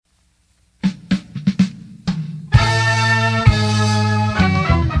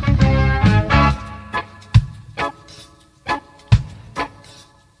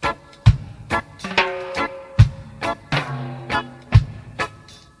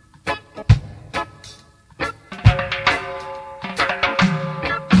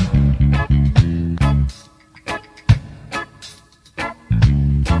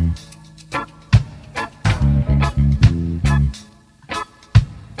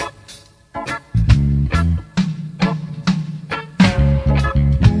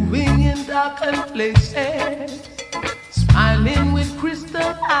places, smiling with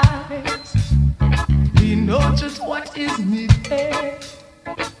crystal eyes. We know just what is needed.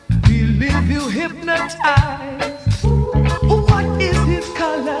 We leave you hypnotized. What is his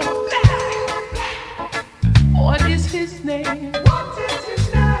color? What is his name? What is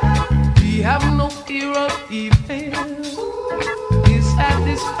his name? We have no fear of evil. He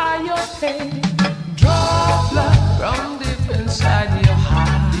satisfy your pain. Draw blood from deep inside your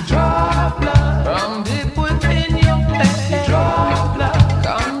heart. Draw blood from deep within your veins. Draw blood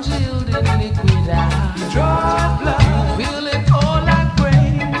congealed in liquid eye. Draw blood, you feel it all like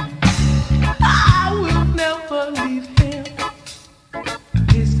rain. I will never leave him.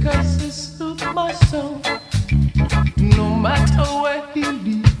 His curses soothe my soul. No matter where he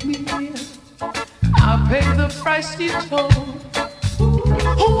leads me, I'll pay the price he told.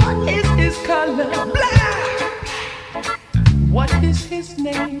 What is his color? Black. What is his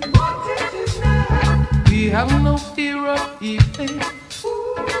name? What is his name? We have no fear of evil.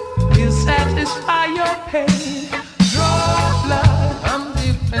 He'll satisfy your pain. Draw blood from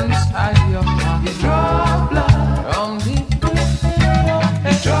deep inside your heart. Draw blood from deep within your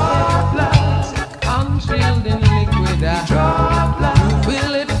head. Draw blood concealed in liquid eye. Draw blood, you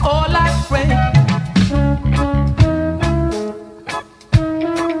feel it all like rain.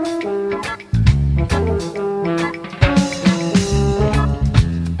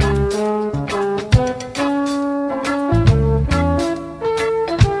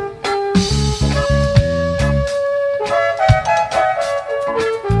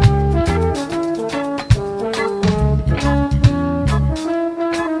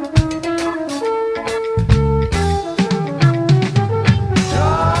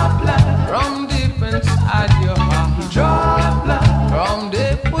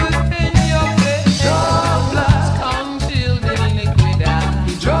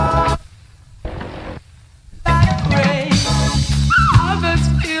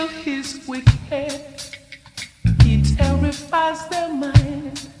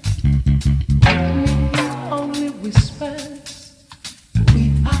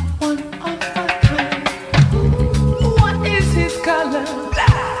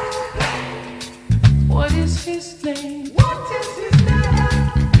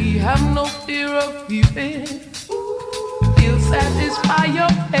 He'll satisfy your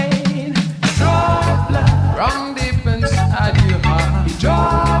pain.